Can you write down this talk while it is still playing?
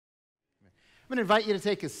I'm going to invite you to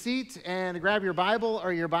take a seat and grab your Bible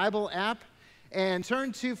or your Bible app and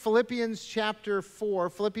turn to Philippians chapter 4.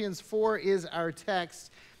 Philippians 4 is our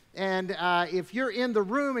text. And if you're in the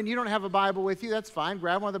room and you don't have a Bible with you, that's fine.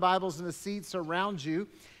 Grab one of the Bibles in the seats around you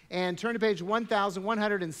and turn to page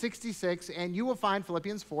 1166, and you will find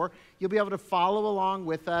Philippians 4. You'll be able to follow along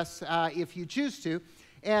with us if you choose to.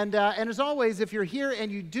 And as always, if you're here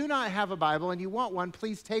and you do not have a Bible and you want one,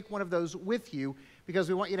 please take one of those with you, because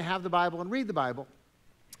we want you to have the Bible and read the Bible.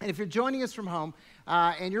 And if you're joining us from home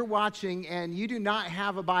and you're watching and you do not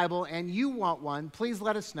have a Bible and you want one, please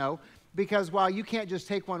let us know, because while you can't just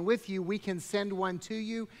take one with you, we can send one to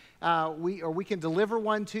you, we can deliver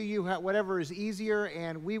one to you, whatever is easier.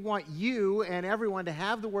 And we want you and everyone to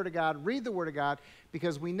have the Word of God, read the Word of God,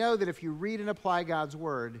 because we know that if you read and apply God's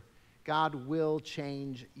Word, God will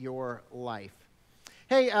change your life.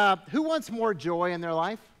 Hey, who wants more joy in their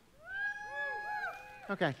life?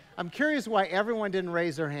 Okay, I'm curious why everyone didn't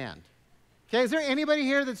raise their hand. Okay, is there anybody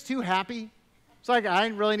here that's too happy? It's like, I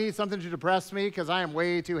really need something to depress me because I am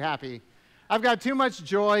way too happy. I've got too much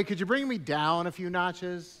joy. Could you bring me down a few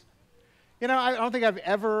notches? You know, I don't think I've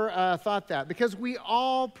ever thought that, because we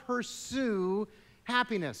all pursue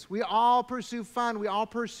happiness. We all pursue fun. We all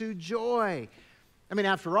pursue joy. I mean,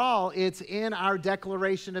 after all, it's in our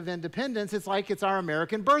Declaration of Independence. It's like it's our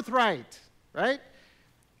American birthright, right?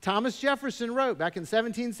 Thomas Jefferson wrote back in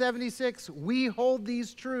 1776, "We hold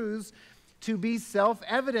these truths to be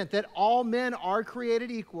self-evident, that all men are created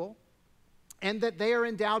equal, and that they are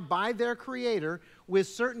endowed by their Creator with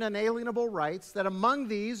certain inalienable rights, that among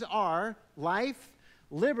these are life,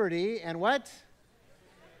 liberty, and what?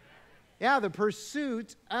 Yeah, the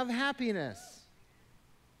pursuit of happiness."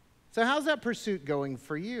 So how's that pursuit going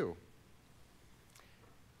for you?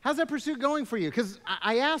 How's that pursuit going for you? Because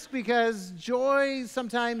I ask because joy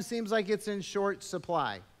sometimes seems like it's in short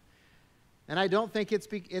supply. And I don't think it's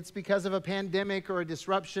because of a pandemic or a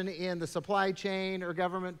disruption in the supply chain or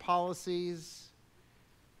government policies.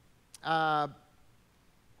 And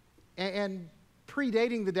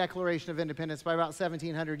predating the Declaration of Independence by about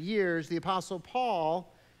 1,700 years, the Apostle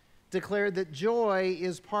Paul declared that joy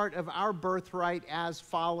is part of our birthright as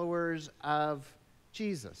followers of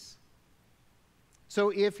Jesus. So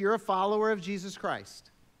if you're a follower of Jesus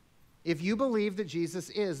Christ, if you believe that Jesus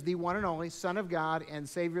is the one and only Son of God and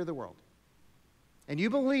Savior of the world, and you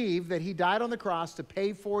believe that He died on the cross to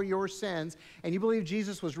pay for your sins, and you believe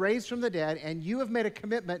Jesus was raised from the dead, and you have made a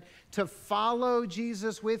commitment to follow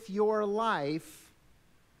Jesus with your life,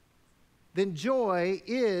 then joy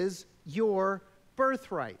is your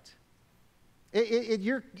birthright.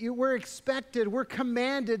 We're expected, we're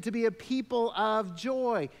commanded to be a people of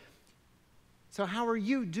joy. So how are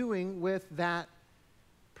you doing with that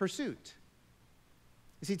pursuit?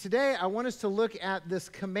 You see, today I want us to look at this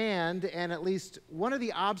command and at least one of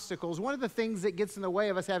the obstacles, one of the things that gets in the way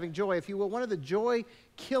of us having joy, if you will, one of the joy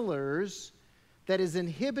killers that is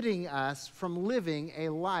inhibiting us from living a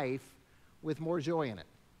life with more joy in it.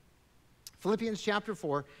 Philippians chapter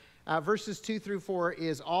 4, verses 2 through 4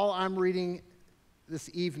 is all I'm reading this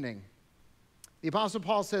evening. The Apostle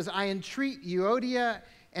Paul says, "I entreat Euodia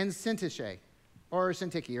and Syntyche," or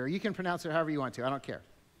Syntyche, or you can pronounce it however you want to. I don't care.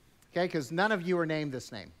 Okay, because none of you are named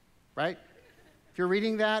this name, right? If you're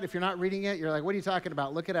reading that, if you're not reading it, you're like, what are you talking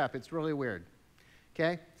about? Look it up. It's really weird.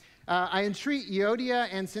 Okay? "I entreat Euodia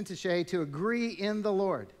and Syntyche to agree in the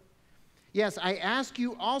Lord. Yes, I ask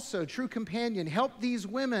you also, true companion, help these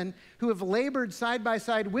women who have labored side by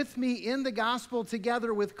side with me in the gospel,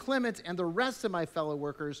 together with Clement and the rest of my fellow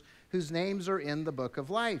workers whose names are in the book of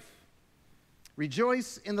life.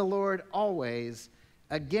 Rejoice in the Lord always.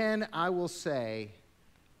 Again, I will say,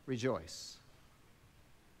 rejoice."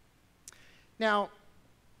 Now,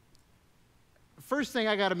 first thing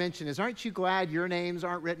I got to mention is, aren't you glad your names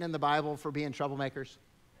aren't written in the Bible for being troublemakers?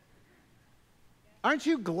 Aren't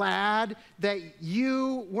you glad that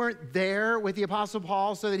you weren't there with the Apostle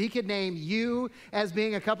Paul so that he could name you as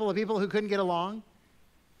being a couple of people who couldn't get along?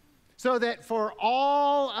 So that for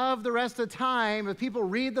all of the rest of the time, if people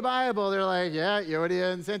read the Bible, they're like, yeah,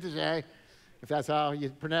 Euodia and Syntyche, if that's how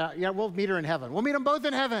you pronounce, yeah, we'll meet her in heaven. We'll meet them both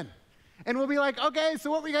in heaven. And we'll be like, okay,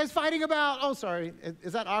 so what were you guys fighting about? Oh, sorry,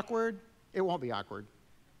 is that awkward? It won't be awkward.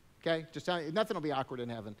 Okay, just tell you, nothing will be awkward in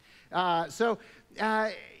heaven.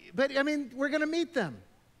 But I mean, we're going to meet them.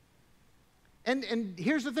 And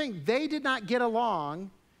here's the thing, they did not get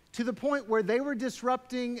along to the point where they were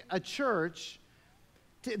disrupting a church.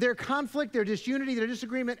 Their conflict, their disunity, their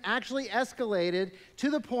disagreement actually escalated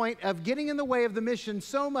to the point of getting in the way of the mission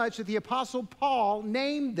so much that the Apostle Paul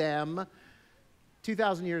named them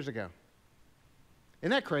 2,000 years ago.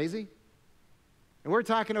 Isn't that crazy? And we're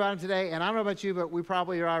talking about them today, and I don't know about you, but we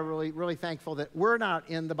probably are really, really thankful that we're not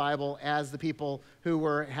in the Bible as the people who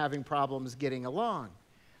were having problems getting along.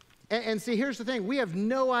 And see, here's the thing. We have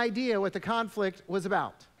no idea what the conflict was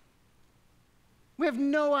about. We have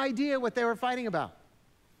no idea what they were fighting about.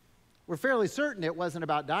 We're fairly certain it wasn't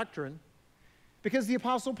about doctrine, because the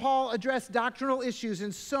Apostle Paul addressed doctrinal issues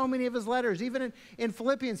in so many of his letters. Even in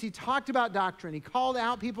Philippians, he talked about doctrine. He called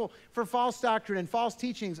out people for false doctrine and false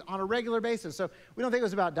teachings on a regular basis. So we don't think it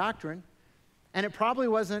was about doctrine. And it probably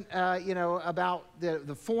wasn't, about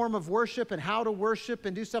the form of worship and how to worship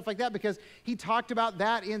and do stuff like that, because he talked about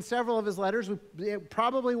that in several of his letters. It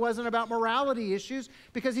probably wasn't about morality issues,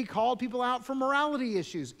 because he called people out for morality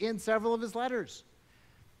issues in several of his letters.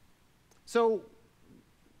 So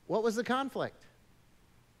what was the conflict?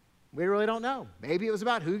 We really don't know. Maybe it was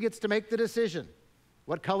about who gets to make the decision,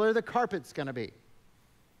 what color the carpet's going to be.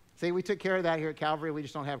 See, we took care of that here at Calvary. We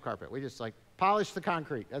just don't have carpet. We just polish the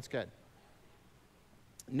concrete. That's good.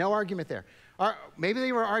 No argument there. Or maybe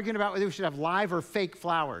they were arguing about whether we should have live or fake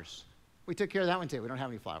flowers. We took care of that one too. We don't have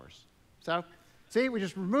any flowers. So, see, we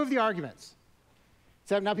just removed the arguments.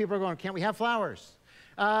 Except now people are going, can't we have flowers?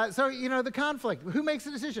 The conflict. Who makes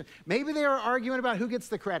the decision? Maybe they were arguing about who gets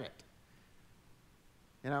the credit.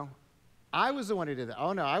 I was the one who did that.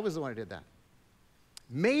 Oh, no, I was the one who did that.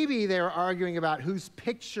 Maybe they were arguing about whose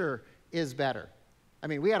picture is better. I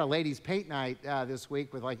mean, we had a ladies' paint night this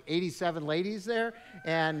week with 87 ladies there.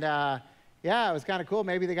 And, it was kind of cool.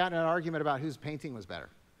 Maybe they got in an argument about whose painting was better.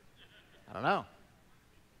 I don't know.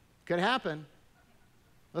 Could happen.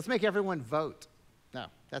 Let's make everyone vote. No,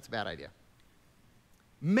 that's a bad idea.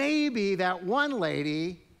 Maybe that one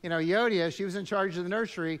lady, Yodia, she was in charge of the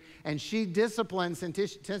nursery, and she disciplined,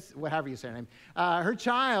 whatever you say her name, her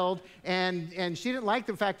child, and she didn't like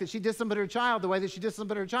the fact that she disciplined her child the way that she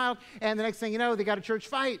disciplined her child, and the next thing you know, they got a church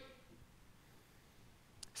fight.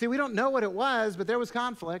 See, we don't know what it was, but there was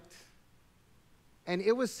conflict, and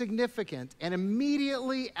it was significant, and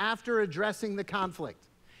immediately after addressing the conflict,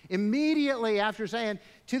 immediately after saying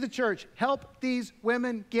to the church, help these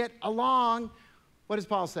women get along, what does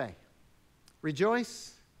Paul say?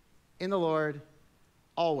 Rejoice in the Lord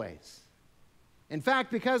always. In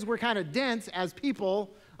fact, because we're kind of dense as people,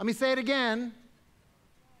 let me say it again.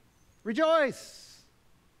 Rejoice.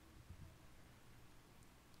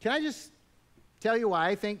 Can I just tell you why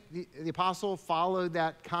I think the apostle followed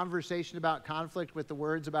that conversation about conflict with the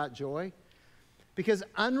words about joy? Because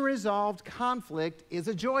unresolved conflict is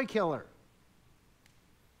a joy killer.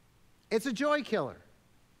 It's a joy killer.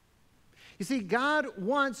 You see, God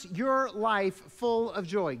wants your life full of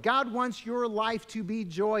joy. God wants your life to be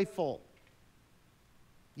joyful.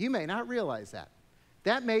 You may not realize that.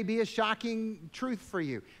 That may be a shocking truth for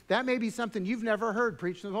you. That may be something you've never heard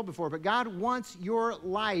preached in the pulpit before, but God wants your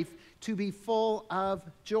life to be full of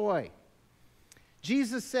joy.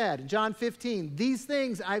 Jesus said in John 15, "These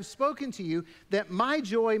things I've spoken to you, that my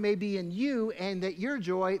joy may be in you and that your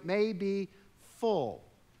joy may be full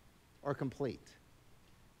or complete."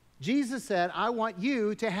 Jesus said, I want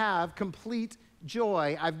you to have complete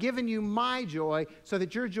joy. I've given you my joy so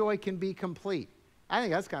that your joy can be complete. I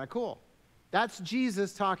think that's kind of cool. That's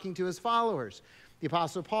Jesus talking to his followers. The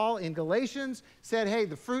Apostle Paul in Galatians said, hey,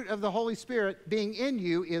 the fruit of the Holy Spirit being in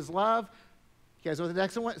you is love. You guys know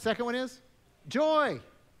what the second one is? Joy.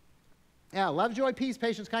 Yeah, love, joy, peace,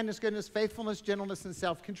 patience, kindness, goodness, faithfulness, gentleness, and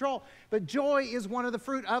self-control. But joy is one of the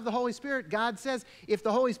fruit of the Holy Spirit. God says if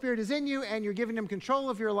the Holy Spirit is in you and you're giving him control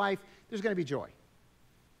of your life, there's going to be joy.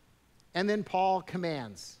 And then Paul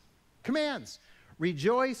commands,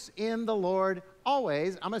 rejoice in the Lord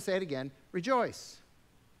always. I'm going to say it again, rejoice.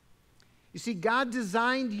 You see, God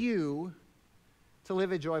designed you to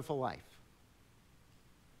live a joyful life.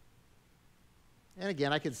 And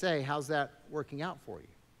again, I could say, how's that working out for you?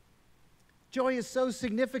 Joy is so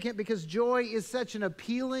significant because joy is such an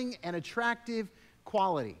appealing and attractive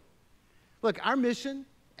quality. Look, our mission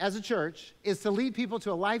as a church is to lead people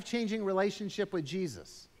to a life-changing relationship with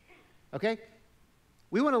Jesus. Okay?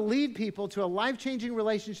 We want to lead people to a life-changing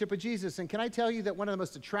relationship with Jesus. And can I tell you that one of the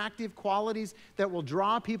most attractive qualities that will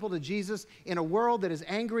draw people to Jesus in a world that is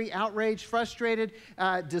angry, outraged, frustrated,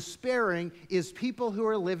 despairing, is people who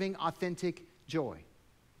are living authentic joy.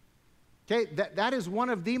 Okay, that is one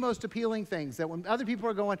of the most appealing things, that when other people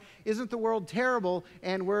are going, isn't the world terrible?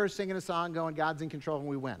 And we're singing a song going, God's in control and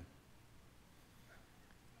we win.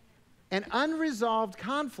 And unresolved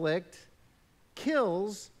conflict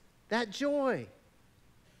kills that joy.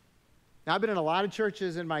 Now, I've been in a lot of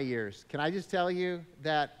churches in my years. Can I just tell you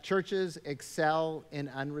that churches excel in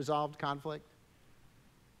unresolved conflict?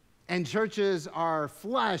 And churches are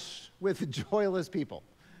flush with joyless people.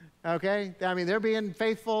 Okay? I mean, they're being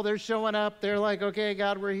faithful. They're showing up. They're like, okay,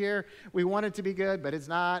 God, we're here. We want it to be good, but it's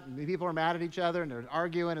not. And people are mad at each other, and they're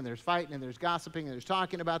arguing, and there's fighting, and there's gossiping, and there's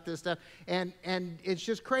talking about this stuff. And it's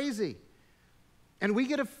just crazy. And we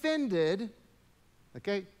get offended,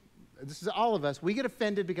 okay? This is all of us. We get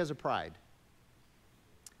offended because of pride.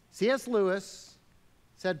 C.S. Lewis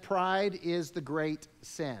said pride is the great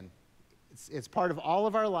sin. It's part of all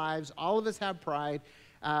of our lives. All of us have pride.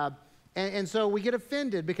 And so we get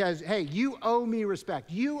offended because, hey, you owe me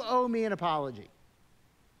respect. You owe me an apology.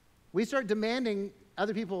 We start demanding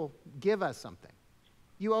other people give us something.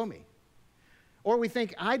 You owe me. Or we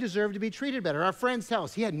think, I deserve to be treated better. Our friends tell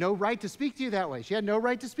us, he had no right to speak to you that way. She had no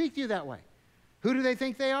right to speak to you that way. Who do they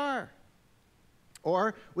think they are?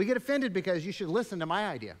 Or we get offended because you should listen to my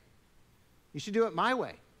idea. You should do it my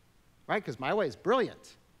way, right? Because my way is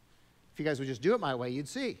brilliant. If you guys would just do it my way, you'd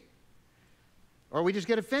see. Or we just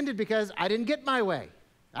get offended because I didn't get my way.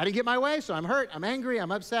 I didn't get my way, so I'm hurt, I'm angry,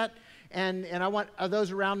 I'm upset, and I want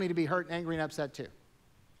those around me to be hurt and angry and upset too,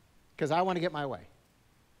 because I want to get my way.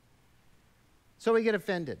 So we get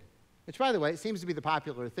offended, which, by the way, it seems to be the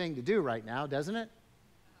popular thing to do right now, doesn't it?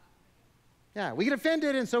 Yeah, we get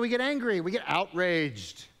offended, and so we get angry, we get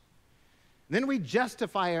outraged. Then we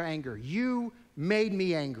justify our anger. You made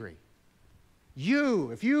me angry.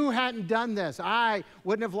 If you hadn't done this, I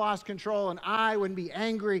wouldn't have lost control, and I wouldn't be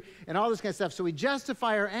angry, and all this kind of stuff. So we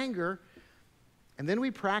justify our anger, and then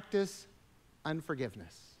we practice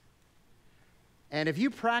unforgiveness. And if you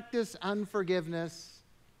practice unforgiveness,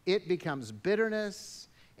 it becomes bitterness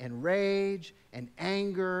and rage and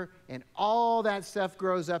anger, and all that stuff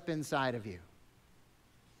grows up inside of you.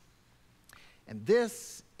 And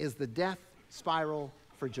this is the death spiral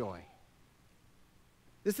for joy.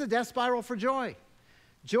 This is a death spiral for joy.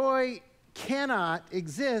 Joy cannot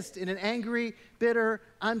exist in an angry, bitter,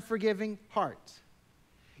 unforgiving heart.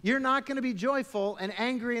 You're not going to be joyful and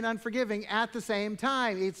angry and unforgiving at the same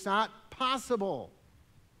time. It's not possible.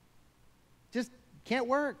 Just can't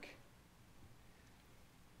work.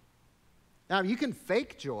 Now, you can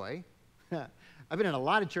fake joy. I've been in a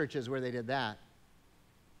lot of churches where they did that.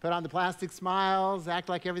 Put on the plastic smiles, act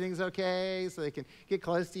like everything's okay so they can get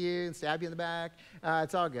close to you and stab you in the back.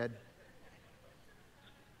 It's all good.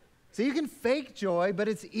 So you can fake joy, but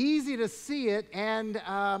it's easy to see it, and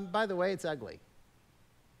by the way, it's ugly.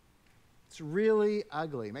 It's really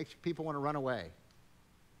ugly. It makes people want to run away.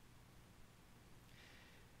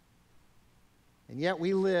 And yet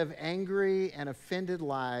we live angry and offended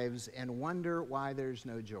lives and wonder why there's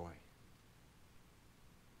no joy.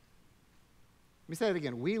 Let me say it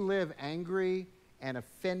again. We live angry and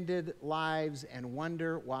offended lives and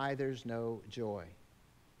wonder why there's no joy.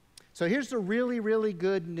 So here's the really, really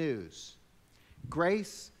good news.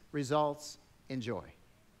 Grace results in joy.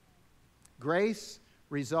 Grace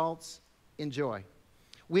results in joy.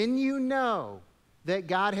 When you know that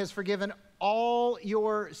God has forgiven all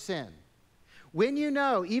your sin, when you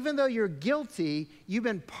know, even though you're guilty, you've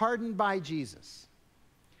been pardoned by Jesus,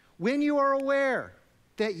 when you are aware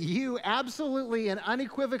that you absolutely and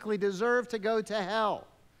unequivocally deserve to go to hell,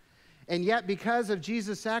 and yet because of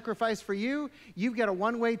Jesus' sacrifice for you, you've got a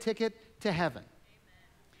one-way ticket to heaven.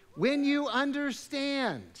 Amen. When you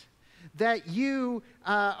understand that you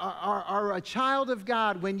are a child of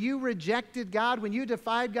God, when you rejected God, when you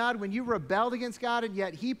defied God, when you rebelled against God, and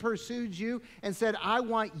yet he pursued you and said, I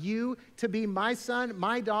want you to be my son,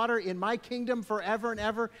 my daughter in my kingdom forever and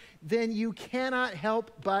ever, then you cannot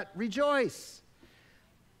help but rejoice.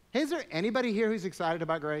 Hey, is there anybody here who's excited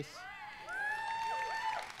about grace?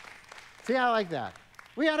 See, I like that.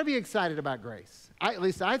 We ought to be excited about grace. At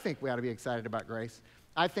least I think we ought to be excited about grace.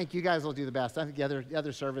 I think you guys will do the best. I think the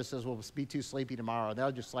other services will be too sleepy tomorrow.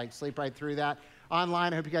 They'll just like sleep right through that.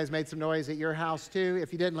 Online, I hope you guys made some noise at your house too.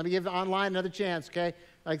 If you didn't, let me give online another chance, okay?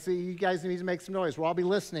 Like, so you guys need to make some noise. We'll all be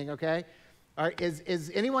listening, okay? All right,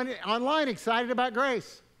 is anyone online excited about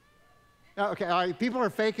grace? Oh, okay, all right, people are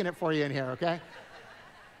faking it for you in here, okay?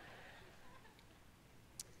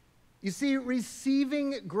 You see,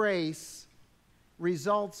 receiving grace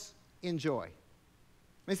results in joy.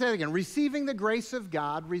 Let me say that again. Receiving the grace of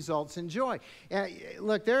God results in joy.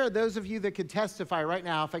 Look, there are those of you that could testify right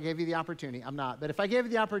now if I gave you the opportunity. I'm not. But if I gave you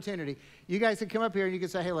the opportunity, you guys could come up here and you could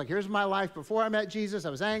say, hey, look, here's my life before I met Jesus. I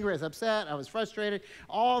was angry, I was upset, I was frustrated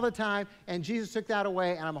all the time, and Jesus took that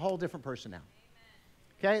away, and I'm a whole different person now.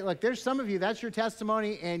 Okay, look, there's some of you, that's your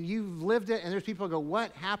testimony, and you've lived it, and there's people who go,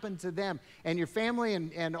 what happened to them? And your family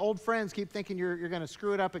and old friends keep thinking you're going to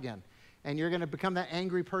screw it up again, and you're going to become that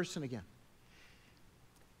angry person again.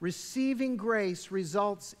 Receiving grace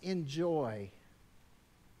results in joy,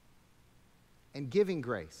 and giving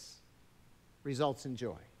grace results in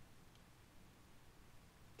joy.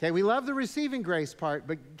 Okay, we love the receiving grace part,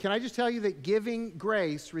 but can I just tell you that giving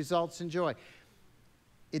grace results in joy?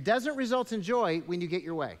 It doesn't result in joy when you get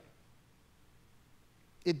your way.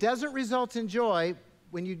 It doesn't result in joy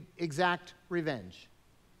when you exact revenge.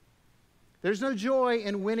 There's no joy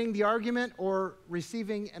in winning the argument or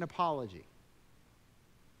receiving an apology.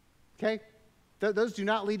 Okay? Those do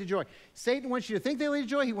not lead to joy. Satan wants you to think they lead to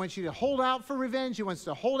joy. He wants you to hold out for revenge. He wants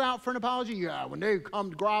to hold out for an apology. Yeah, when they come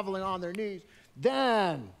groveling on their knees,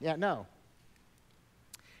 then, no.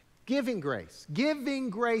 Giving grace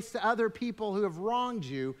to other people who have wronged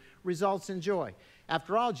you results in joy.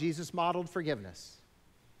 After all, Jesus modeled forgiveness.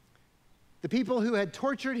 The people who had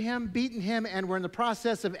tortured him, beaten him, and were in the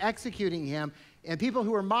process of executing him, and people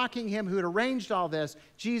who were mocking him, who had arranged all this,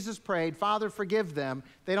 Jesus prayed, Father, forgive them.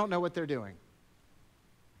 They don't know what they're doing.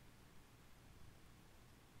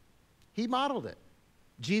 He modeled it.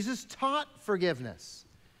 Jesus taught forgiveness.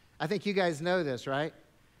 I think you guys know this, right?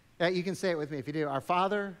 You can say it with me if you do. Our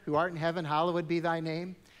Father, who art in heaven, hallowed be thy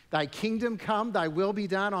name. Thy kingdom come, thy will be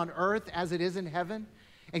done on earth as it is in heaven.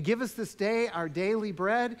 And give us this day our daily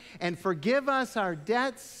bread, and forgive us our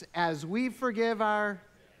debts as we forgive our...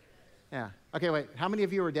 Yeah. Okay, wait. How many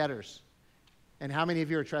of you are debtors? And how many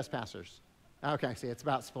of you are trespassers? Okay, see, it's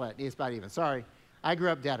about split. It's about even. Sorry. I grew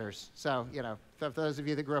up debtors. So, for those of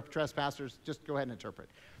you that grew up trespassers, just go ahead and interpret.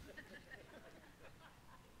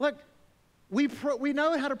 Look, we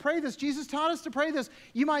know how to pray this. Jesus taught us to pray this.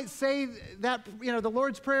 You might say that, the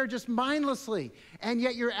Lord's Prayer just mindlessly, and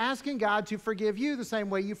yet you're asking God to forgive you the same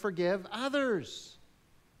way you forgive others.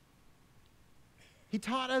 He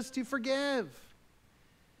taught us to forgive.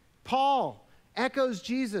 Paul echoes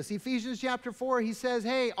Jesus. Ephesians chapter 4, he says,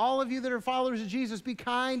 hey, all of you that are followers of Jesus, be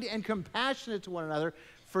kind and compassionate to one another,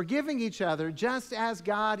 forgiving each other, just as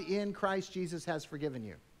God in Christ Jesus has forgiven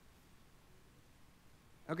you.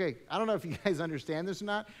 Okay, I don't know if you guys understand this or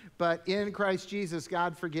not, but in Christ Jesus,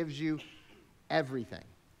 God forgives you everything.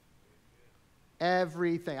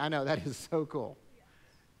 Everything. I know, that is so cool.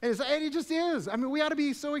 And it just is. I mean, we ought to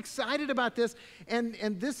be so excited about this. And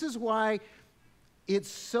this is why it's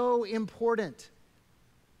so important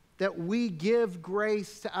that we give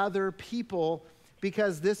grace to other people,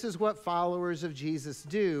 because this is what followers of Jesus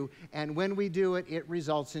do. And when we do it, it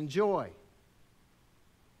results in joy.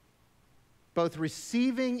 Both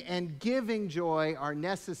receiving and giving joy are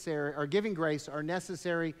necessary, or giving grace are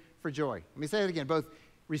necessary for joy. Let me say it again. Both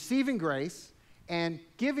receiving grace and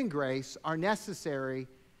giving grace are necessary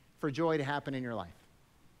for joy to happen in your life.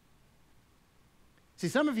 See,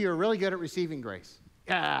 some of you are really good at receiving grace.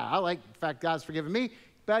 Yeah, I like the fact God's forgiven me,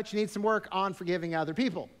 but you need some work on forgiving other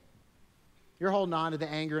people. You're holding on to the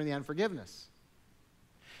anger and the unforgiveness.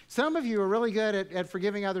 Some of you are really good at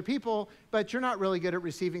forgiving other people, but you're not really good at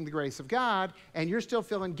receiving the grace of God, and you're still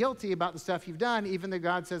feeling guilty about the stuff you've done, even though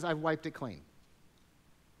God says, I've wiped it clean.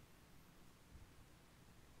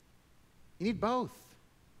 You need both.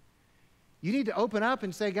 You need to open up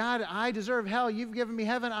and say, God, I deserve hell. You've given me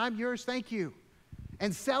heaven. I'm yours. Thank you.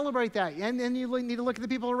 And celebrate that. And then you need to look at the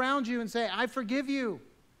people around you and say, I forgive you.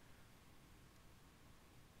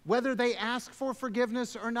 Whether they ask for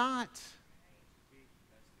forgiveness or not.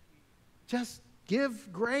 Just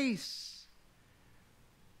give grace.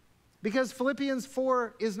 Because Philippians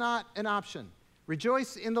 4 is not an option.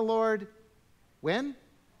 Rejoice in the Lord. When?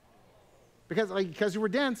 Because you were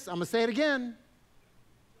dense, I'm going to say it again.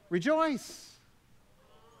 Rejoice.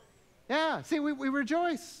 Yeah, see, we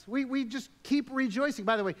rejoice. We just keep rejoicing.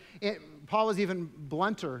 By the way, Paul was even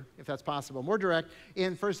blunter, if that's possible, more direct,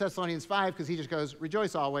 in 1 Thessalonians 5, because he just goes,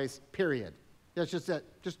 rejoice always, period. That's just it.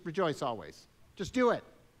 Just rejoice always. Just do it.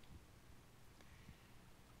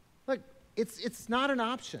 Look, it's not an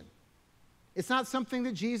option. It's not something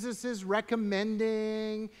that Jesus is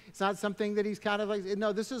recommending. It's not something that he's kind of like,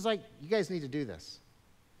 no, this is like, you guys need to do this.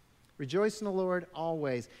 Rejoice in the Lord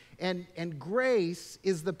always. And grace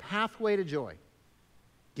is the pathway to joy.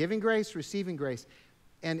 Giving grace, receiving grace.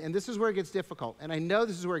 And this is where it gets difficult. And I know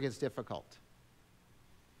this is where it gets difficult.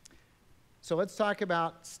 So let's talk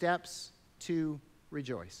about steps to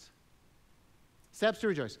rejoice. Steps to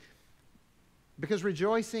rejoice. Because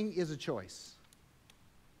rejoicing is a choice.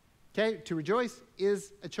 Okay? To rejoice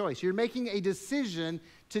is a choice. You're making a decision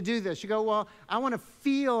to do this. You go, well, I want to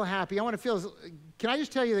feel happy. I want to feel... Can I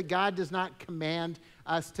just tell you that God does not command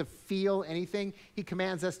us to feel anything? He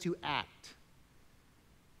commands us to act.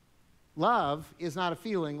 Love is not a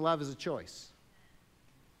feeling. Love is a choice.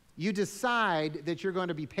 You decide that you're going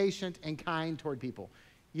to be patient and kind toward people.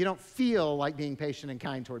 You don't feel like being patient and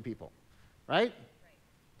kind toward people, right?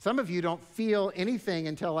 Some of you don't feel anything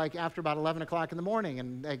until like after about 11 o'clock in the morning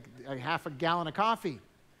and like half a gallon of coffee.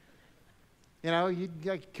 You know, you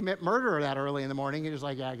like, commit murder that early in the morning. You're just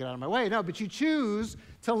like, yeah, get out of my way. No, but you choose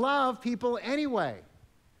to love people anyway.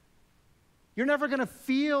 You're never going to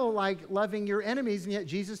feel like loving your enemies, and yet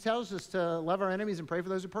Jesus tells us to love our enemies and pray for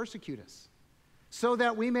those who persecute us, so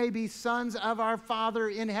that we may be sons of our Father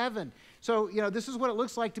in heaven. So, you know, this is what it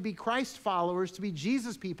looks like to be Christ followers, to be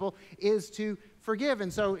Jesus people, is to forgive.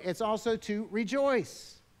 And so it's also to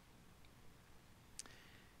rejoice.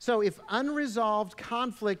 So if unresolved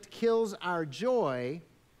conflict kills our joy,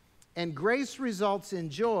 and grace results in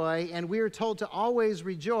joy, and we are told to always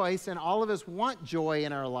rejoice, and all of us want joy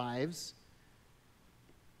in our lives,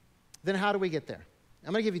 then how do we get there?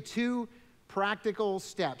 I'm going to give you two practical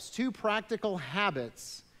steps, two practical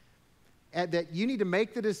habits that you need to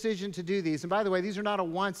make the decision to do these. And by the way, these are not a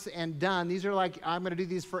once and done. These are like, I'm going to do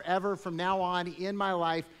these forever from now on in my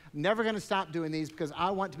life. I'm never going to stop doing these because I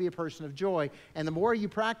want to be a person of joy. And the more you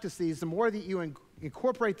practice these, the more that you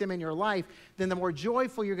incorporate them in your life, then the more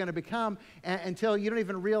joyful you're going to become until you don't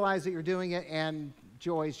even realize that you're doing it and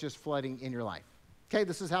joy is just flooding in your life. Okay,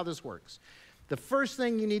 this is how this works. The first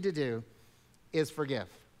thing you need to do is forgive.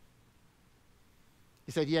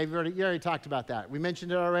 You said, yeah, you already talked about that. We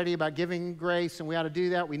mentioned it already about giving grace, and we ought to do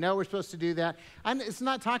that. We know we're supposed to do that. It's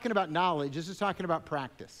not talking about knowledge. This is talking about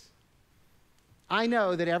practice. I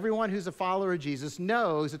know that everyone who's a follower of Jesus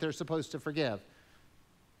knows that they're supposed to forgive.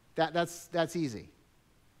 That's easy.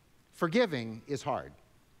 Forgiving is hard.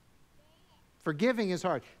 Forgiving is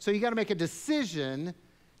hard. So you got to make a decision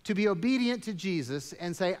to be obedient to Jesus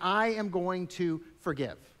and say, I am going to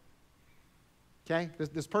forgive. Okay?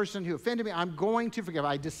 This person who offended me, I'm going to forgive.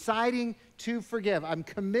 I'm deciding to forgive. I'm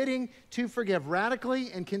committing to forgive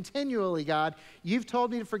radically and continually, God. You've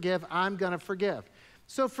told me to forgive. I'm going to forgive.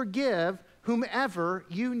 So forgive whomever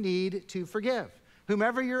you need to forgive.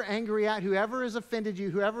 Whomever you're angry at, whoever has offended you,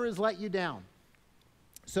 whoever has let you down.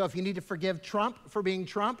 So if you need to forgive Trump for being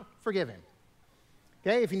Trump, forgive him.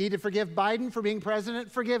 Okay, if you need to forgive Biden for being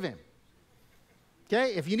president, forgive him.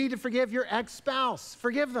 Okay, if you need to forgive your ex-spouse,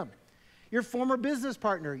 forgive them. Your former business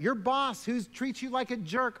partner, your boss who treats you like a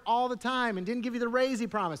jerk all the time and didn't give you the raise he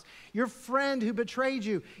promised, your friend who betrayed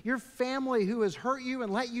you, your family who has hurt you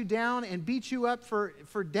and let you down and beat you up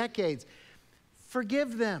for decades,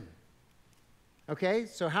 forgive them. Okay,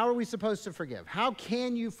 so how are we supposed to forgive? How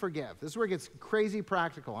can you forgive? This is where it gets crazy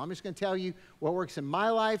practical. I'm just going to tell you what works in my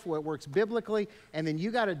life, what works biblically, and then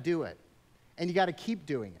you got to do it, and you got to keep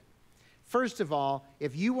doing it. First of all,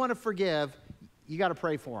 if you want to forgive, you got to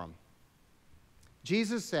pray for them.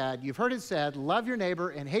 Jesus said, you've heard it said, love your neighbor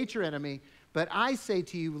and hate your enemy, but I say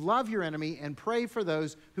to you, love your enemy and pray for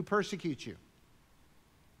those who persecute you.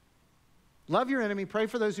 Love your enemy, pray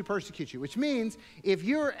for those who persecute you, which means if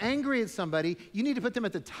you're angry at somebody, you need to put them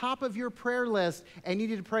at the top of your prayer list and you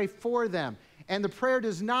need to pray for them. And the prayer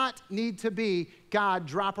does not need to be, God,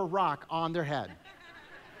 drop a rock on their head.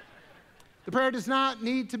 The prayer does not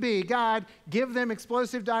need to be, God, give them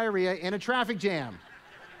explosive diarrhea in a traffic jam.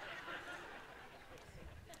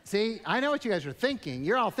 See, I know what you guys are thinking.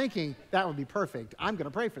 You're all thinking, that would be perfect. I'm going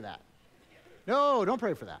to pray for that. No, don't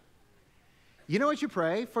pray for that. You know what you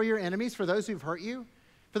pray for your enemies, for those who've hurt you?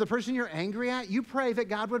 For the person you're angry at? You pray that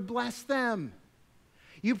God would bless them.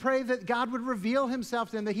 You pray that God would reveal himself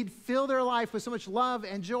to them, that he'd fill their life with so much love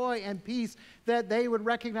and joy and peace that they would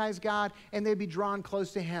recognize God and they'd be drawn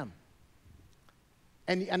close to him.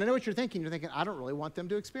 And I know what you're thinking. You're thinking, I don't really want them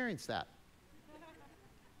to experience that.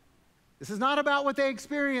 This is not about what they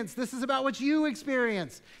experience. This is about what you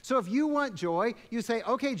experience. So if you want joy, you say,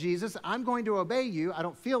 okay, Jesus, I'm going to obey you. I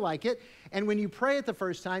don't feel like it. And when you pray it the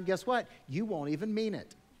first time, guess what? You won't even mean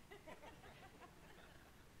it.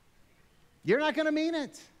 You're not going to mean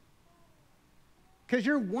it. Because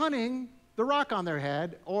you're wanting the rock on their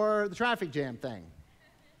head or the traffic jam thing.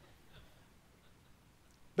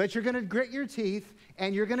 But you're going to grit your teeth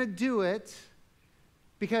and you're going to do it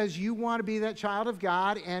because you want to be that child of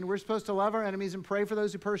God, and we're supposed to love our enemies and pray for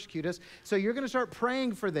those who persecute us. So you're going to start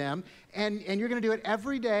praying for them, and you're going to do it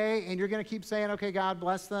every day, and you're going to keep saying, okay, God,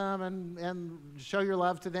 bless them, and show your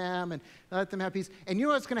love to them, and let them have peace. And you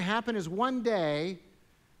know what's going to happen is one day,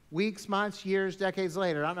 weeks, months, years, decades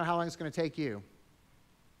later, I don't know how long it's going to take you,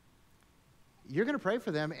 you're going to pray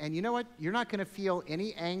for them, and you know what? You're not going to feel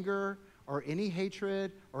any anger or any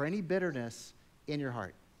hatred or any bitterness in your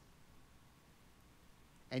heart.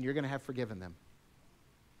 And you're going to have forgiven them.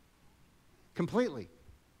 Completely.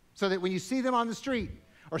 So that when you see them on the street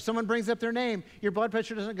or someone brings up their name, your blood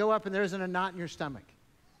pressure doesn't go up and there isn't a knot in your stomach.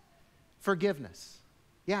 Forgiveness.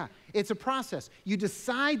 Yeah, it's a process. You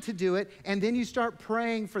decide to do it, and then you start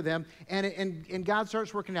praying for them, and God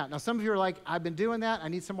starts working out. Now, some of you are like, I've been doing that. I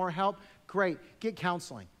need some more help. Great. Get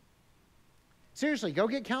counseling. Seriously, go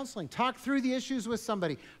get counseling. Talk through the issues with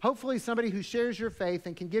somebody. Hopefully somebody who shares your faith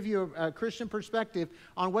and can give you a Christian perspective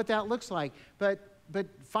on what that looks like. But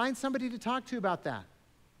find somebody to talk to about that.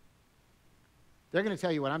 They're going to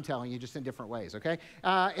tell you what I'm telling you, just in different ways, okay?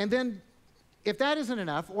 And then if that isn't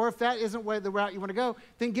enough, or if that isn't the route you want to go,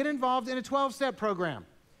 then get involved in a 12-step program.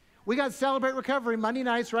 We got Celebrate Recovery Monday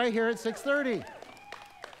nights right here at 6:30.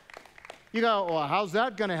 You go, well, how's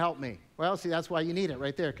that going to help me? Well, see, that's why you need it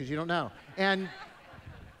right there, because you don't know.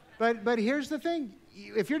 But here's the thing.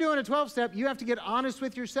 If you're doing a 12-step, you have to get honest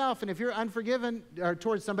with yourself. And if you're unforgiven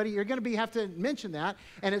towards somebody, you're going to have to mention that.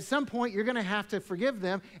 And at some point, you're going to have to forgive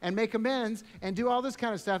them and make amends and do all this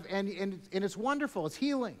kind of stuff. And it's wonderful. It's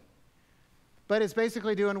healing. But it's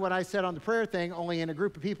basically doing what I said on the prayer thing, only in a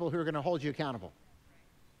group of people who are going to hold you accountable.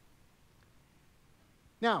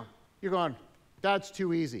 Now, you're going, that's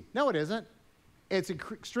too easy. No, it isn't. It's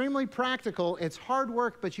extremely practical. It's hard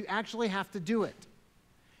work, but you actually have to do it.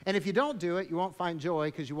 And if you don't do it, you won't find joy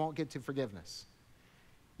because you won't get to forgiveness.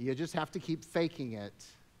 You just have to keep faking it.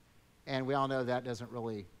 And we all know that doesn't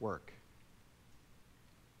really work.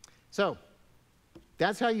 So,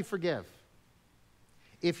 that's how you forgive.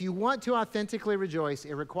 If you want to authentically rejoice,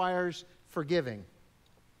 it requires forgiving.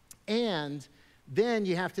 And then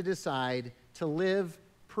you have to decide to live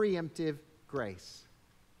preemptive grace.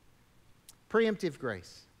 Preemptive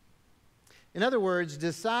grace. In other words,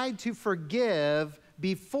 decide to forgive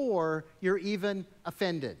before you're even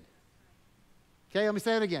offended. Okay, let me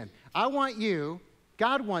say it again. I want you,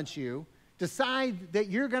 God wants you, decide that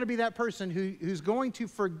you're going to be that person who's going to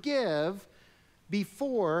forgive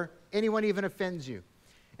before anyone even offends you.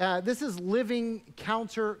 This is living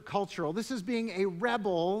countercultural. This is being a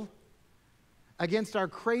rebel against our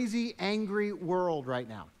crazy, angry world right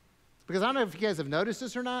now. Because I don't know if you guys have noticed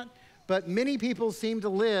this or not, but many people seem to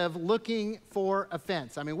live looking for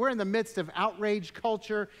offense. I mean, we're in the midst of outrage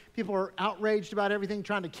culture. People are outraged about everything,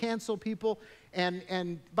 trying to cancel people.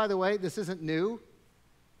 And by the way, this isn't new.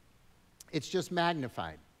 It's just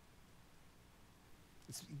magnified.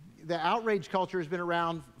 The outrage culture has been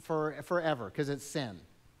around forever because it's sin.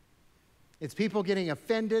 It's people getting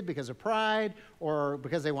offended because of pride or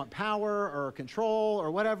because they want power or control or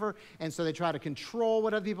whatever, and so they try to control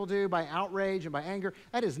what other people do by outrage and by anger.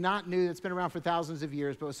 That is not new. That's been around for thousands of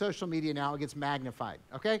years, but with social media now, it gets magnified,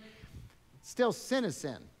 okay? Still, sin is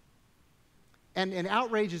sin. And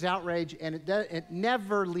outrage is outrage, and it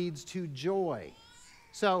never leads to joy.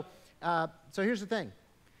 So here's the thing.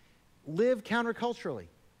 Live counterculturally.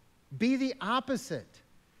 Be the opposite.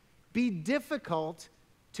 Be difficult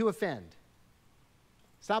to offend.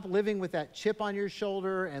 Stop living with that chip on your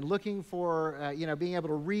shoulder and looking for, being able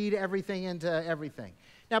to read everything into everything.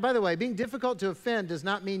 Now, by the way, being difficult to offend does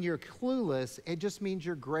not mean you're clueless. It just means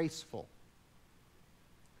you're graceful.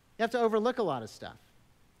 You have to overlook a lot of stuff.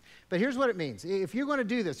 But here's what it means. If you're going to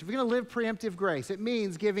do this, if you're going to live preemptive grace, it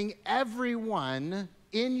means giving everyone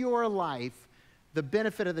in your life the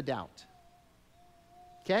benefit of the doubt.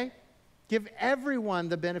 Okay? Give everyone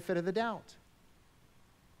the benefit of the doubt.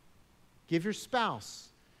 Give your spouse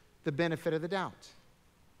the benefit of the doubt.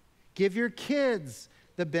 Give your kids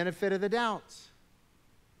the benefit of the doubt.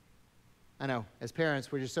 I know, as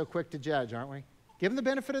parents, we're just so quick to judge, aren't we? Give them the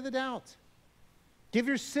benefit of the doubt. Give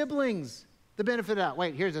your siblings the benefit of the doubt.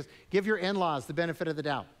 Wait, here's this. Give your in-laws the benefit of the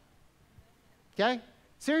doubt. Okay?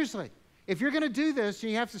 Seriously. If you're going to do this,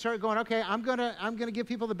 you have to start going, okay, I'm going to give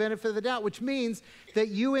people the benefit of the doubt, which means that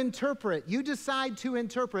you decide to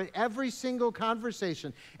interpret every single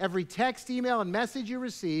conversation, every text, email, and message you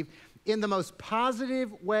receive in the most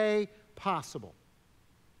positive way possible.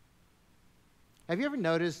 Have you ever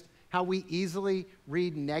noticed how we easily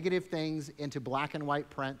read negative things into black and white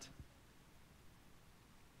print?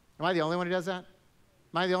 Am I the only one who does that?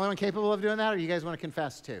 Am I the only one capable of doing that, or you guys want to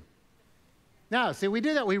confess too? No, see, we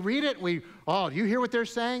do that. We read it, do you hear what they're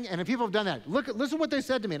saying? And if people have done that, listen to what they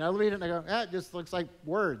said to me. And I read it and I go, it just looks like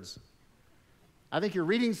words. I think you're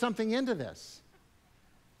reading something into this.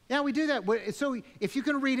 Yeah, we do that. So if you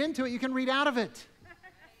can read into it, you can read out of it.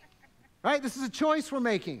 Right? This is a choice we're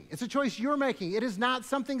making. It's a choice you're making. It is not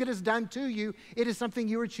something that is done to you. It is something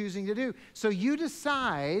you are choosing to do. So you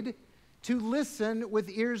decide to listen with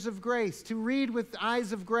ears of grace, to read with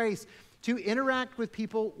eyes of grace, to interact with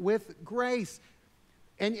people with grace.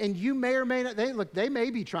 And you may or may not, they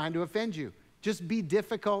may be trying to offend you. Just be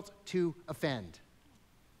difficult to offend.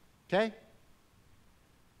 Okay?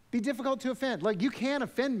 Be difficult to offend. Like, you can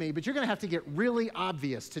offend me, but you're going to have to get really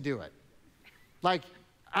obvious to do it. Like,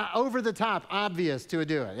 over the top obvious to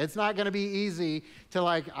do it. It's not going to be easy to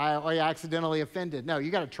I accidentally offended. No,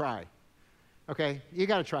 you got to try. Okay? You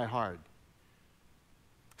got to try hard.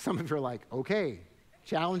 Some of you are like, okay,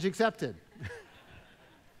 challenge accepted.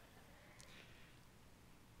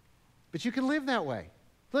 But you can live that way.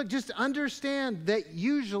 Look, just understand that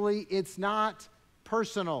usually it's not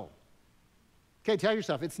personal. Okay, tell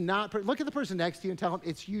yourself, it's not, look at the person next to you and tell them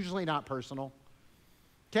it's usually not personal.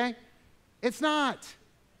 Okay? It's not.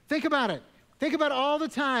 Think about it. Think about all the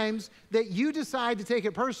times that you decide to take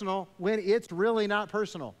it personal when it's really not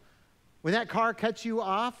personal. When that car cuts you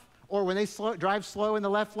off, or when they drive slow in the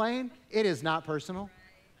left lane, it is not personal.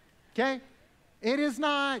 Okay? It is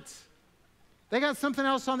not. They got something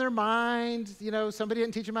else on their mind. You know, somebody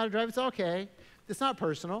didn't teach them how to drive. It's okay. It's not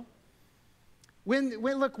personal.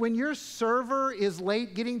 When your server is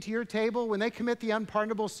late getting to your table, when they commit the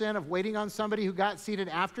unpardonable sin of waiting on somebody who got seated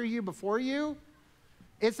after you, before you,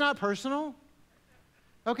 it's not personal.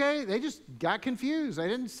 Okay? They just got confused. I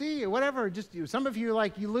didn't see it, whatever. Just some of you,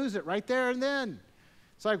 like, you lose it right there and then.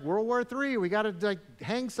 It's like World War III. We got to, like,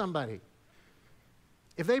 hang somebody.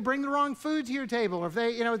 If they bring the wrong food to your table, or if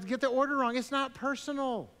they, get the order wrong, it's not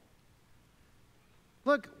personal.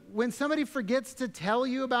 Look, when somebody forgets to tell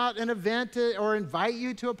you about an event or invite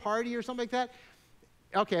you to a party or something like that,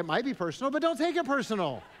 okay, it might be personal, but don't take it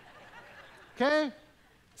personal. Okay?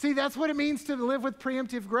 See, that's what it means to live with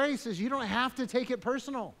preemptive grace, is you don't have to take it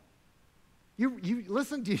personal. You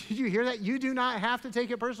listen, did you hear that? You do not have to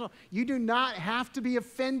take it personal. You do not have to be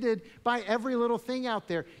offended by every little thing out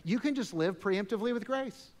there. You can just live preemptively with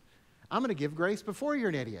grace. I'm going to give grace before you're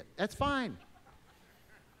an idiot. That's fine.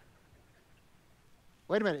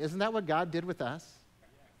 Wait a minute, isn't that what God did with us?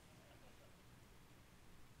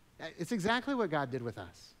 It's exactly what God did with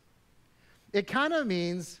us. It kind of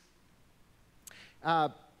means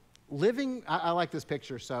living, I like this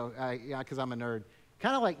picture, so, because I'm a nerd.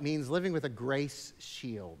 Kind of like means living with a grace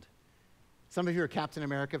shield. Some of you are Captain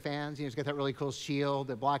America fans. He's got that really cool shield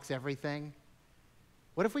that blocks everything.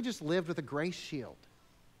 What if we just lived with a grace shield?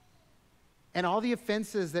 And all the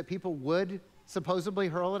offenses that people would supposedly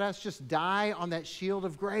hurl at us just die on that shield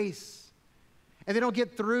of grace. And they don't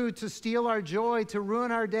get through to steal our joy, to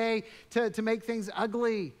ruin our day, to make things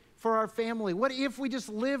ugly for our family. What if we just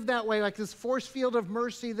lived that way, like this force field of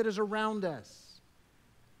mercy that is around us?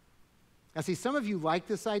 Now, see, some of you like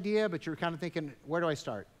this idea, but you're kind of thinking, where do I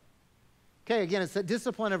start? Okay, again, it's that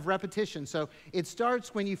discipline of repetition. So it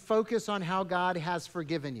starts when you focus on how God has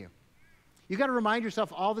forgiven you. You've got to remind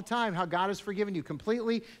yourself all the time how God has forgiven you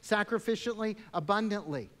completely, sacrificially,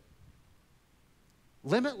 abundantly,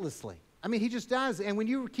 limitlessly. I mean, he just does. And when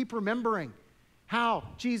you keep remembering how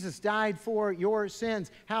Jesus died for your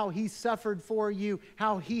sins, how he suffered for you,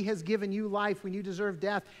 how he has given you life when you deserve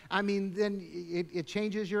death, I mean, then it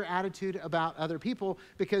changes your attitude about other people,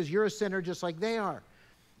 because you're a sinner just like they are.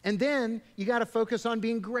 And then you got to focus on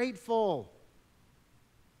being grateful.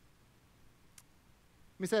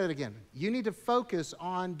 Let me say that again. You need to focus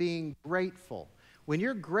on being grateful. When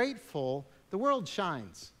you're grateful, the world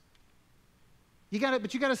shines.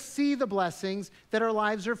 But you got to see the blessings that our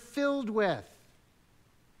lives are filled with.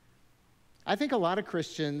 I think a lot of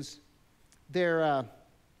Christians, their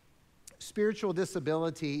spiritual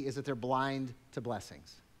disability is that they're blind to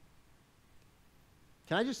blessings.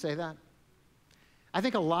 Can I just say that? I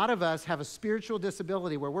think a lot of us have a spiritual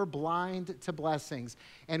disability where we're blind to blessings,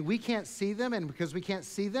 and we can't see them, and because we can't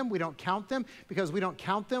see them, we don't count them. Because we don't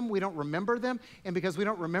count them, we don't remember them, and because we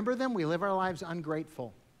don't remember them, we live our lives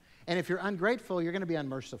ungrateful. And if you're ungrateful, you're going to be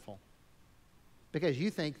unmerciful because you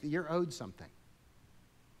think that you're owed something.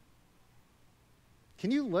 Can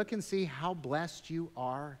you look and see how blessed you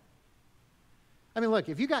are? I mean, look,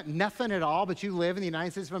 if you got nothing at all, but you live in the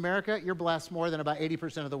United States of America, you're blessed more than about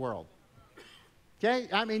 80% of the world. Okay?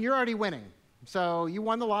 I mean, you're already winning. So you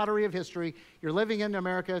won the lottery of history. You're living in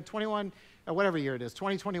America, 21, whatever year it is,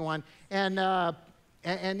 2021.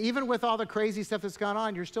 And even with all the crazy stuff that's gone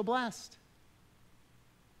on, you're still blessed.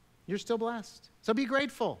 You're still blessed. So be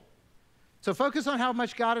grateful. So focus on how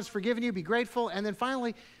much God has forgiven you. Be grateful. And then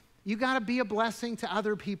finally, you got to be a blessing to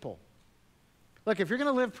other people. Look, if you're going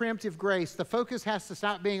to live preemptive grace, the focus has to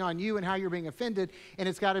stop being on you and how you're being offended, and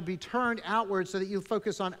it's got to be turned outward so that you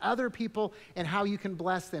focus on other people and how you can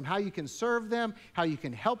bless them, how you can serve them, how you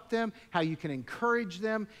can help them, how you can encourage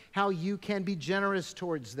them, how you can be generous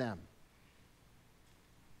towards them.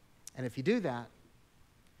 And if you do that,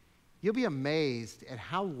 you'll be amazed at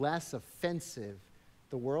how less offensive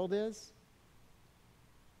the world is.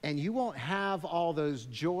 And you won't have all those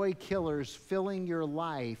joy killers filling your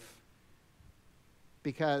life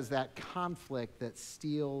because that conflict that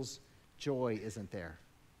steals joy isn't there.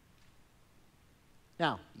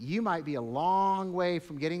 Now, you might be a long way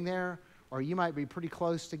from getting there, or you might be pretty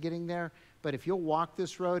close to getting there, But if you'll walk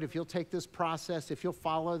this road, if you'll take this process, if you'll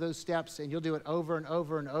follow those steps and you'll do it over and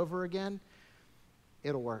over and over again,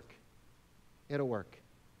 it'll work. It'll work.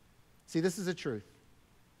 See, this is the truth.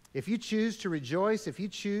 If you choose to rejoice, if you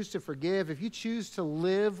choose to forgive, if you choose to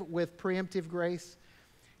live with preemptive grace,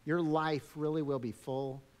 your life really will be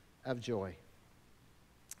full of joy.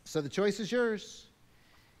 So the choice is yours.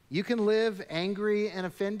 You can live angry and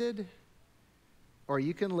offended, or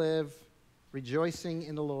you can live rejoicing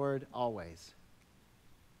in the Lord always.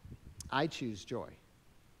 I choose joy.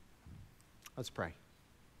 Let's pray.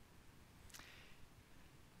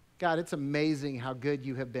 God, it's amazing how good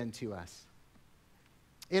you have been to us.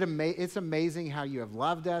 It's amazing how you have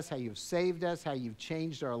loved us, how you've saved us, how you've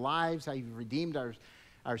changed our lives, how you've redeemed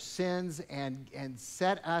our sins and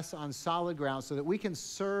set us on solid ground so that we can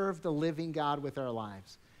serve the living God with our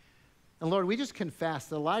lives. And Lord, we just confess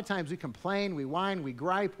that a lot of times we complain, we whine, we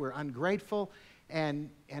gripe, we're ungrateful, and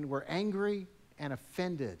we're angry and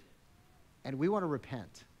offended. And we want to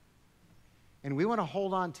repent. And we want to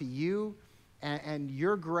hold on to you and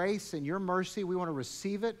your grace and your mercy. We want to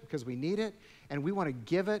receive it because we need it. And we want to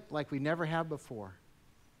give it like we never have before.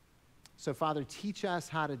 So, Father, teach us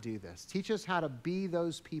how to do this. Teach us how to be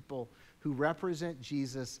those people who represent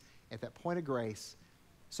Jesus at that point of grace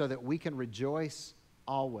so that we can rejoice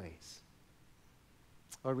always.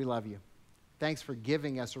 Lord, we love you. Thanks for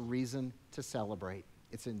giving us a reason to celebrate.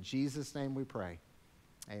 It's in Jesus' name we pray.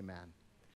 Amen.